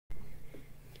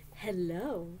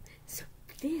Hello. So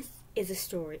this is a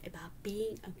story about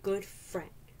being a good friend,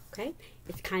 okay?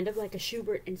 It's kind of like a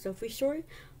Schubert and Sophie story,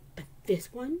 but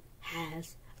this one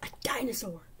has a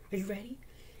dinosaur. Are you ready?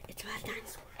 It's about a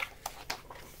dinosaur.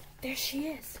 There she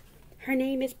is. Her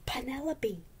name is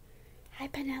Penelope. Hi,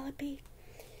 Penelope.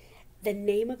 The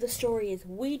name of the story is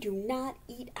We Do Not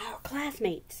Eat Our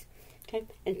Classmates. Okay?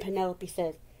 And Penelope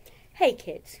says, hey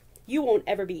kids, you won't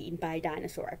ever be eaten by a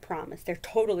dinosaur, I promise. They're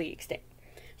totally extinct.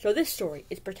 So this story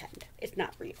is pretend. It's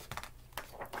not real.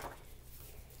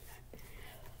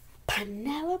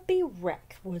 Penelope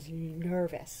Rex was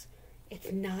nervous.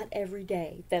 It's not every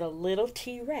day that a little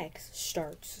T-Rex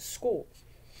starts school.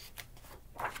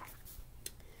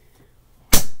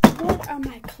 What are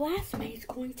my classmates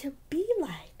going to be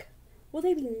like? Will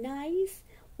they be nice?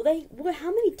 How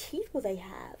many teeth will they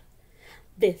have?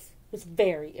 This was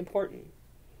very important.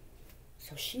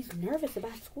 So she's nervous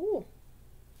about school.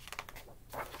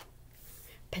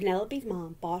 Penelope's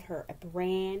mom bought her a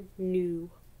brand new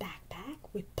backpack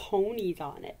with ponies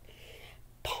on it.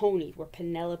 Ponies were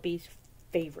Penelope's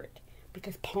favorite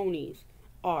because ponies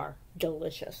are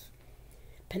delicious.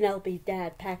 Penelope's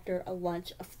dad packed her a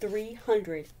lunch of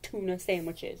 300 tuna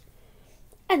sandwiches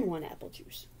and 1 apple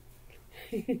juice.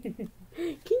 Can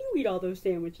you eat all those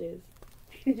sandwiches?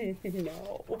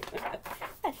 No.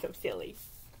 That's so silly.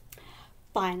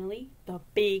 Finally, the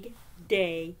big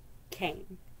day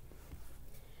came.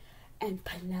 And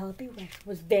Penelope Rex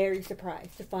was very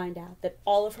surprised to find out that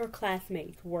all of her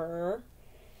classmates were...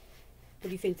 What do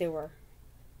you think they were?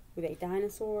 Were they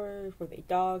dinosaurs? Were they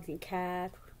dogs and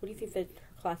cats? What do you think that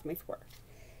her classmates were?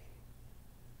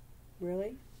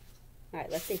 Really? Alright,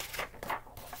 let's see.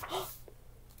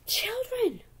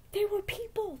 Children! They were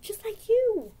people, just like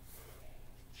you!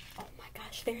 Oh my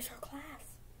gosh, there's her class.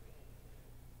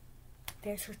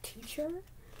 There's her teacher.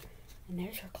 And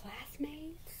there's her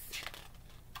classmates.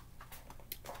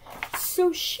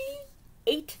 So she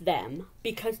ate them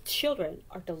because children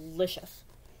are delicious.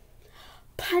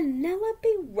 Penelope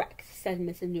Rex, said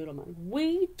Mrs. Noodleman,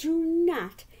 we do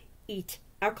not eat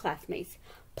our classmates.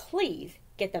 Please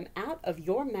get them out of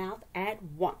your mouth at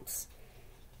once.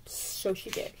 So she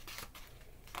did.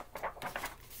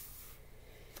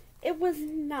 It was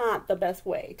not the best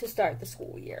way to start the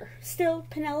school year. Still,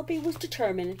 Penelope was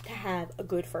determined to have a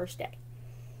good first day.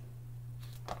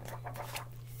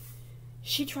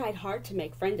 She tried hard to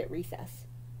make friends at recess.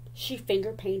 She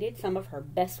finger-painted some of her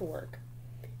best work.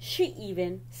 She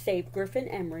even saved Griffin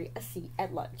Emery a seat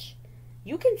at lunch.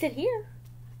 You can sit here.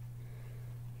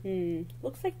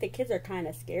 Looks like the kids are kind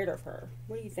of scared of her.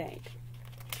 What do you think?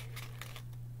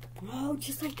 Oh,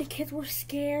 just like the kids were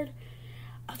scared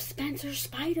of Spencer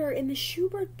Spider in the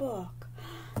Schubert book.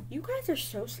 You guys are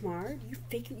so smart.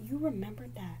 You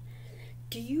remembered that.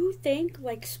 Do you think,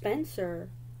 like Spencer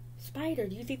Spider,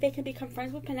 do you think they can become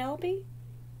friends with Penelope?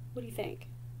 What do you think?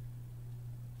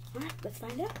 Alright, let's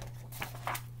find out.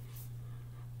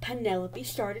 Penelope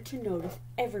started to notice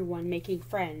everyone making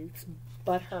friends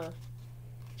but her.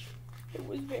 It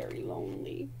was very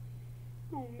lonely.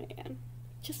 Oh man.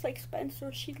 Just like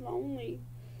Spencer, she's lonely.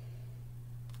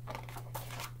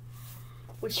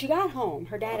 When she got home,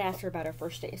 her dad asked her about her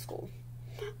first day of school.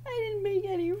 I didn't make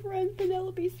any friends,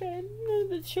 Penelope said. None of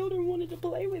the children wanted to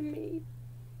play with me.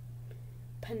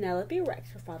 Penelope Rex,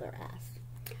 her father asked,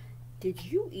 did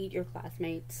you eat your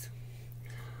classmates?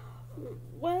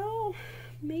 Well,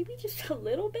 maybe just a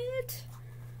little bit.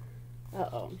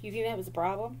 Uh-oh, you think that was a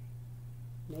problem?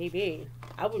 Maybe.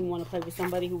 I wouldn't want to play with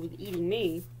somebody who was eating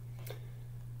me.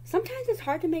 Sometimes it's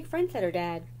hard to make friends, said her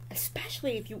dad,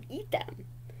 especially if you eat them.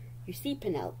 You see,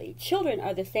 Penelope, children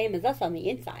are the same as us on the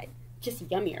inside, just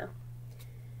yummier.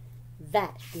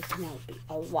 That gave Penelope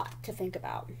a lot to think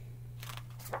about.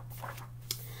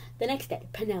 The next day,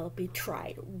 Penelope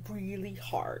tried really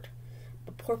hard.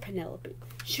 But poor Penelope,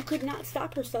 she could not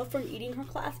stop herself from eating her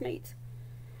classmates.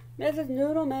 Mrs.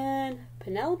 Noodleman,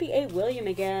 Penelope ate William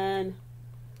again.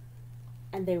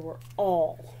 And they were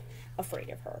all afraid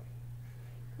of her.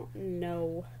 Oh,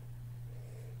 no.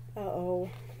 Uh-oh.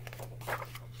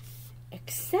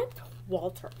 Except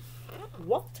Walter.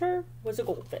 Walter was a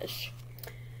goldfish.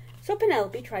 So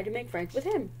Penelope tried to make friends with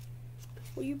him.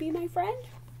 Will you be my friend?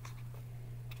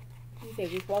 You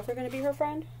think, is Walter going to be her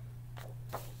friend?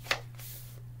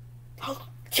 Oh,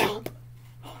 jump!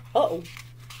 Uh-oh.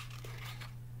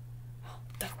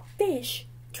 The fish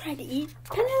tried to eat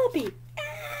Penelope.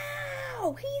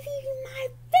 Ow! He's eating my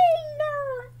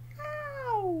finger!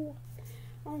 Ow!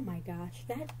 Oh my gosh,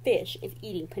 that fish is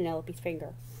eating Penelope's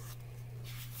finger.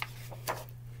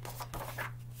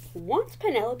 Once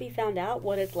Penelope found out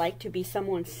what it's like to be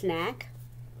someone's snack,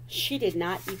 She did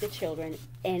not eat the children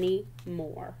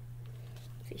anymore.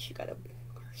 See, she got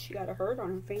a hurt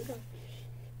on her finger.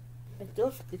 But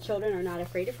still, the children are not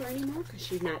afraid of her anymore because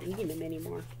she's not eating them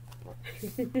anymore.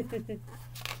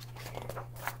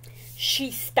 She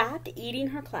stopped eating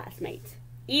her classmates,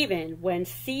 even when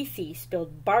Cece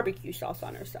spilled barbecue sauce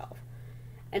on herself.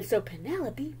 And so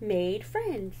Penelope made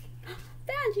friends.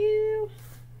 Found you!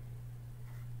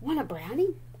 Want a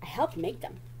brownie? I helped make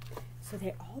them. So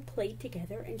they all played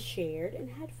together and shared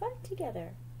and had fun together.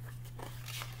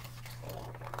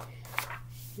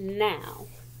 Now,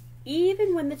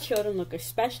 even when the children look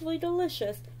especially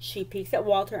delicious, she peeks at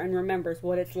Walter and remembers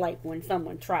what it's like when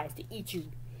someone tries to eat you.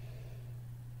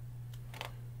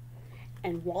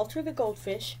 And Walter the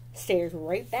goldfish stares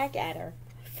right back at her,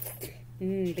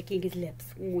 licking his lips.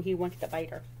 He wants to bite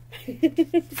her.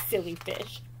 Silly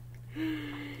fish.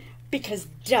 Because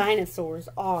dinosaurs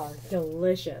are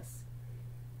delicious.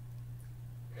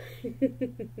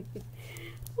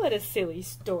 What a silly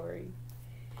story.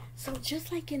 So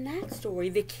just like in that story,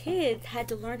 the kids had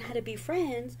to learn how to be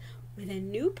friends with a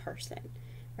new person,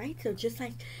 right? So just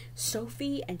like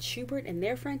Sophie and Schubert and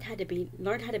their friend had to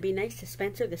learn how to be nice to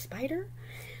Spencer the spider,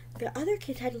 the other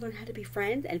kids had to learn how to be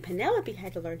friends, and Penelope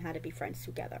had to learn how to be friends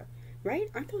together, right?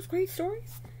 Aren't those great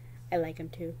stories? I like them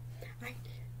too. All right,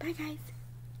 bye guys.